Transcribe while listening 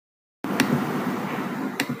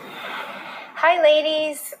Hi,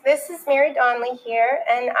 ladies. This is Mary Donnelly here,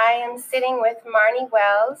 and I am sitting with Marnie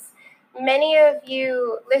Wells. Many of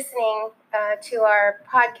you listening to our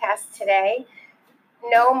podcast today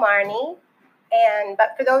know Marnie,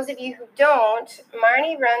 but for those of you who don't,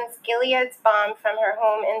 Marnie runs Gilead's Balm from her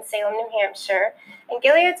home in Salem, New Hampshire. And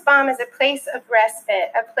Gilead's Balm is a place of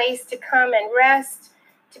respite, a place to come and rest,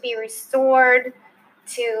 to be restored,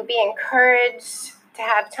 to be encouraged, to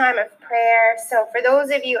have time of prayer. So for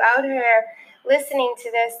those of you out here listening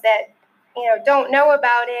to this that don't know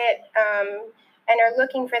about it and are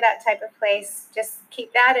looking for that type of place, just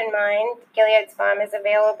keep that in mind. Gilead's Balm is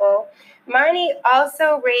available. Marnie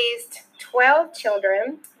also raised 12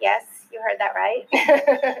 children. Yes, you heard that right.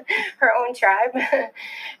 Her own tribe.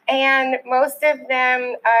 And most of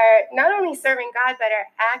them are not only serving God, but are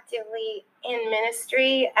actively in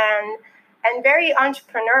ministry and very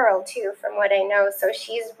entrepreneurial too, from what I know. So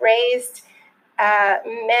she's raised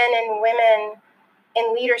men and women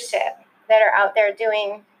in leadership that are out there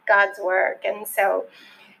doing God's work. And so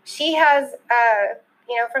she has,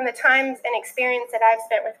 from the times and experience that I've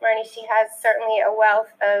spent with Marnie, she has certainly a wealth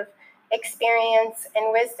of experience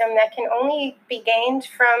and wisdom that can only be gained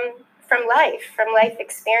from life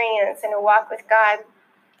experience and a walk with God.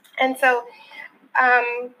 And so,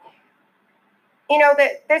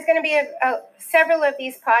 that there's going to be several of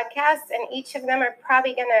these podcasts, and each of them are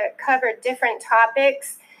probably going to cover different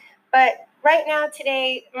topics. But right now,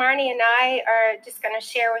 today, Marnie and I are just going to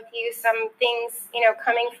share with you some things,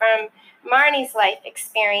 coming from Marnie's life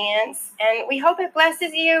experience. And we hope it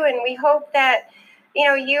blesses you, and we hope that,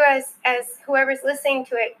 you as whoever's listening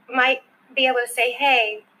to it might be able to say,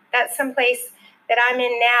 hey, that's someplace that I'm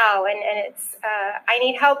in now, and it's I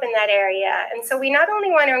need help in that area. And so we not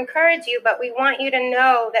only want to encourage you, but we want you to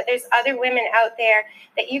know that there's other women out there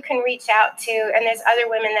that you can reach out to, and there's other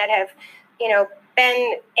women that have,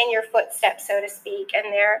 been in your footsteps, so to speak,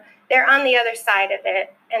 and they're on the other side of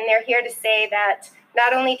it, and they're here to say that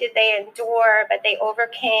not only did they endure, but they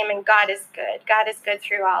overcame, and God is good. God is good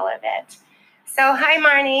through all of it. So, hi,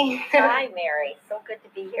 Marnie. Hi, Mary. So good to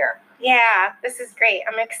be here. Yeah, this is great.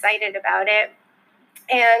 I'm excited about it.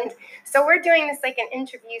 And so we're doing this like an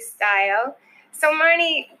interview style. So,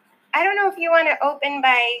 Marnie, I don't know if you want to open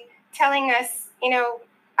by telling us,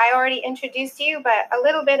 I already introduced you, but a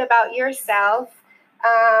little bit about yourself.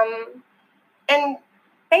 And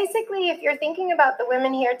basically, if you're thinking about the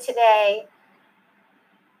women here today,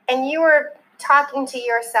 and you were talking to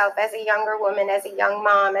yourself as a younger woman, as a young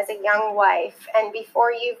mom, as a young wife, and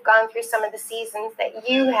before you've gone through some of the seasons that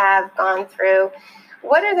you have gone through,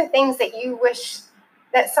 what are the things that you wish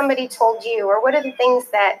that somebody told you, or what are the things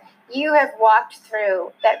that you have walked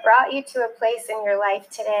through that brought you to a place in your life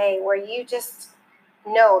today where you just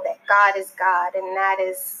know that God is God, and that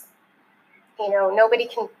is, nobody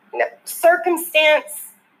can,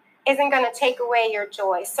 circumstance isn't going to take away your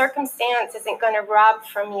joy. Circumstance isn't going to rob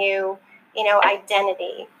from you,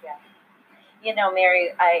 identity. Yeah. Mary,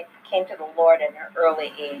 I came to the Lord at an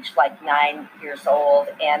early age, like 9 years old,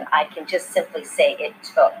 and I can just simply say it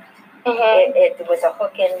took. Mm-hmm. It was a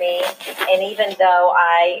hook in me, and even though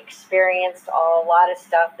I experienced a lot of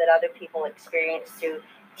stuff that other people experience through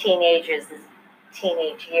teenage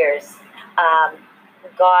years,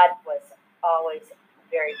 God was always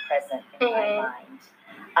very present in mm-hmm. my mind.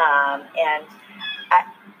 And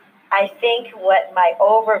I think what my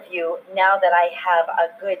overview, now that I have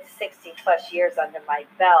a good 60 plus years under my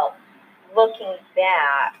belt, looking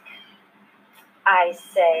back, I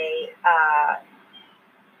say,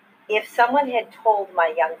 if someone had told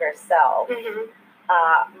my younger self,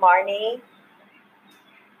 mm-hmm. Marnie,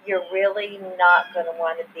 you're really not going to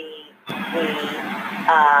want to be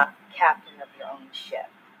the captain of your own ship.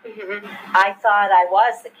 Mm-hmm. I thought I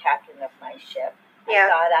was the captain of my ship. Yeah.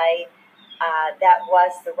 I thought that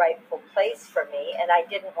was the rightful place for me, and I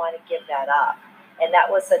didn't want to give that up. And that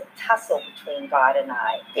was a tussle between God and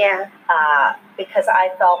I. Yeah. Because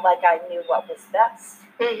I felt like I knew what was best.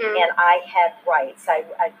 Mm-hmm. And I had rights. I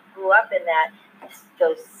grew up in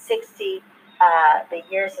those 60, the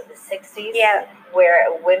years of the 60s, yeah. where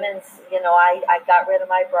women's, I got rid of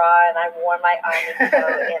my bra and I wore my army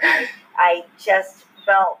coat, and I just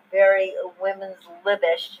felt very women's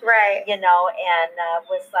libish, right? And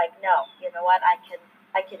was like, no, you know what?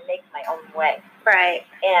 I can make my own way, right?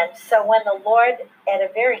 And so when the Lord, at a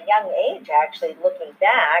very young age, actually looking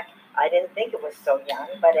back, I didn't think it was so young,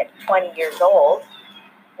 but at 20 years old.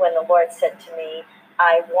 When the Lord said to me,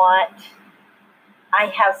 I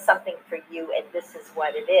have something for you, and this is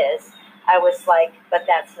what it is, I was like, but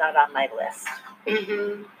that's not on my list.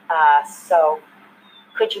 Mm-hmm. So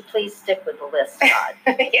could you please stick with the list, God?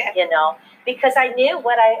 Yeah. because I knew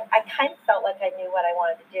I kind of felt like I knew what I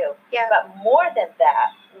wanted to do. Yeah. But more than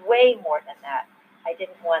that, way more than that, I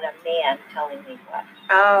didn't want a man telling me what.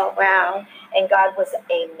 Oh, wow. And God was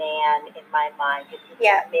a man in my mind. He was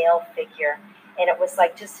a male figure. And it was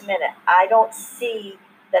like, just a minute, I don't see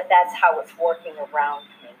that that's how it's working around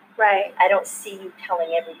me. Right. I don't see you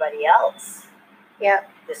telling everybody else. Yeah.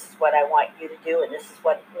 This is what I want you to do, and this is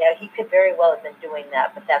what, he could very well have been doing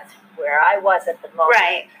that, but that's where I was at the moment.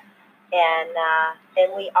 Right.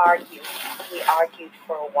 And we argued. We argued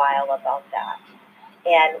for a while about that.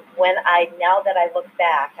 And now that I look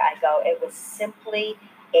back, I go, it was simply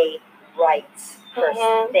a rights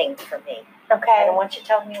thing for me. Okay. I don't want you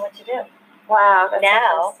telling me what to do. Wow. That's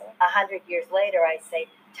now, 100 years later, I say,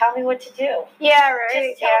 tell me what to do. Yeah,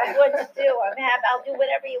 right. Just tell me what to do. I'm happy. I'll do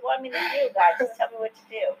whatever you want me to do, God. Just tell me what to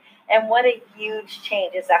do. And what a huge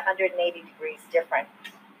change. It's 180 degrees different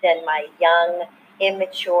than my young,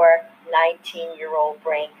 immature, 19-year-old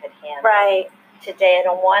brain could handle. Right. Today, I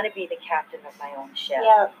don't want to be the captain of my own ship.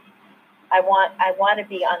 Yeah. I want to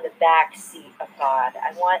be on the back seat of God.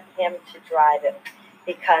 I want Him to drive it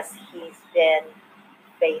because He's been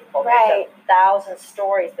faithful. Right. There's 1,000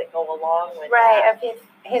 stories that go along with that. Of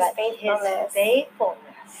his faithfulness. His faithfulness.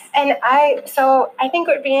 And I think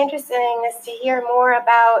it would be interesting is to hear more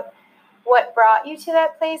about what brought you to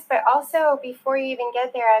that place, but also before you even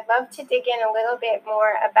get there, I'd love to dig in a little bit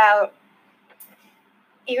more about,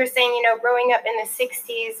 you were saying, growing up in the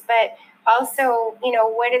 60s, but also,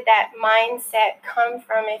 where did that mindset come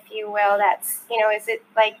from, if you will? That's, is it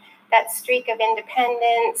like that streak of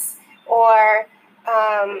independence or,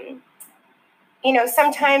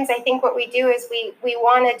 sometimes I think what we do is we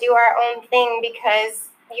want to do our own thing because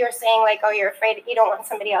you're saying like, oh, you're afraid you don't want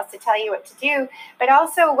somebody else to tell you what to do. But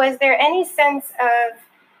also, was there any sense of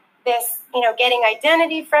this, getting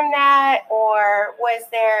identity from that? Or was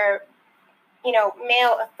there,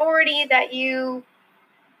 male authority that you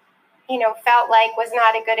felt like was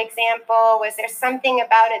not a good example? Was there something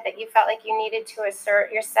about it that you felt like you needed to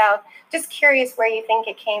assert yourself? Just curious where you think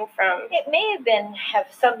it came from. It may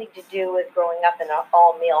have something to do with growing up in an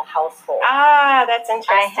all-male household. Ah, that's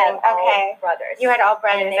interesting. I had all brothers. You had all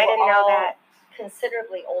brothers. I didn't know that.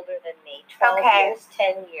 Considerably older than me. 12 years,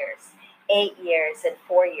 10 years, 8 years, and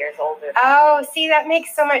 4 years older than me. See, that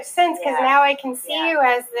makes so much sense because now I can see you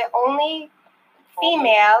as the only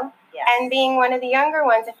female. Yes. And being one of the younger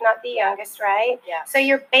ones, if not the youngest, right? Yeah. So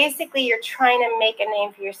you're trying to make a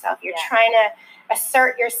name for yourself. You're trying to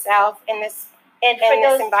assert yourself in this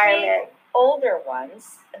environment. 3 older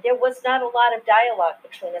ones, there was not a lot of dialogue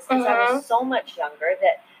between us because I was so much younger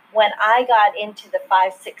that when I got into the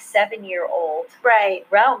 5, 6, 7-year-old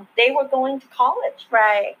realm, they were going to college.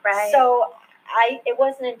 Right. So it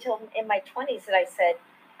wasn't until in my 20s that I said,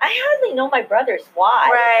 I hardly know my brothers. Why?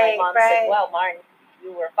 Right. And my mom said, well, Martin,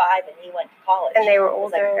 you were 5 and he went to college. And they were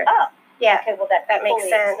older. Like, oh, yeah. Okay, well, that makes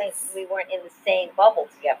sense. Explains we weren't in the same bubble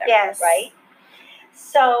together. Yes. Right?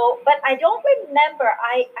 So, but I don't remember.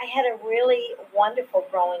 I had a really wonderful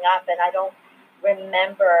growing up, and I don't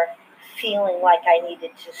remember feeling like I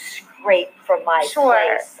needed to scrape from my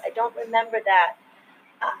place. I don't remember that.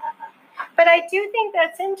 But I do think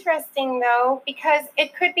that's interesting, though, because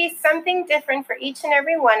it could be something different for each and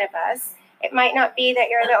every one of us. It might not be that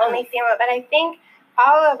you're the only female, but I think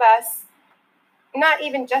all of us, not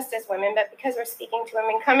even just as women, but because we're speaking to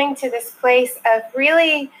women, coming to this place of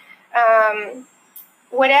really,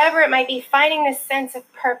 whatever it might be, finding this sense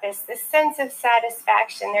of purpose, this sense of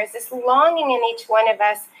satisfaction. There's this longing in each one of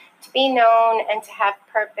us to be known and to have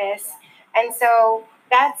purpose. And so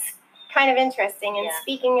that's kind of interesting and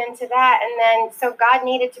speaking into that. And then, so God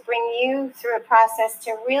needed to bring you through a process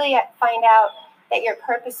to really find out that your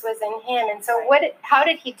purpose was in Him. And so how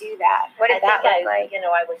did He do that? What did that look like?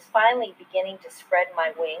 I was finally beginning to spread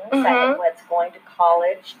my wings. I was going to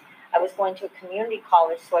college. I was going to a community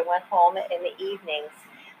college, so I went home in the evenings.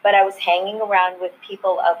 But I was hanging around with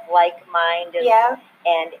people of like mind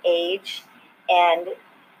and age, and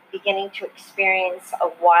beginning to experience a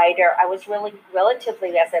wider. I was really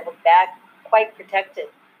relatively, as I look back, quite protected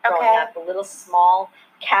growing up. A little small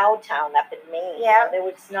cow town up in Maine. Yeah. There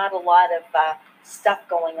was not a lot of stuff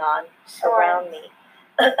going on around me.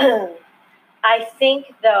 I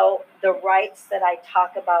think, though, the rights that I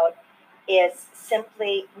talk about is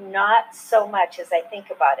simply not so much as I think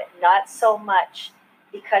about it. Not so much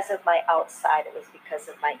because of my outside. It was because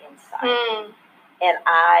of my inside. And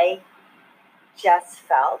I just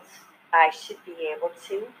felt I should be able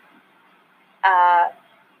to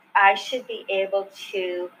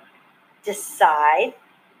decide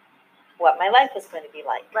what my life was going to be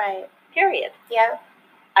like. Right. Period. Yeah.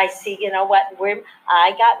 I see, you know what,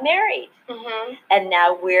 I got married, and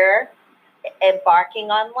now we're embarking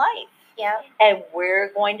on life. Yeah. And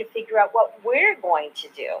we're going to figure out what we're going to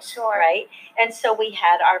do. Sure. Right? And so we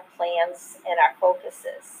had our plans and our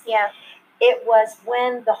focuses. Yeah. It was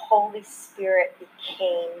when the Holy Spirit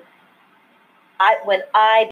when I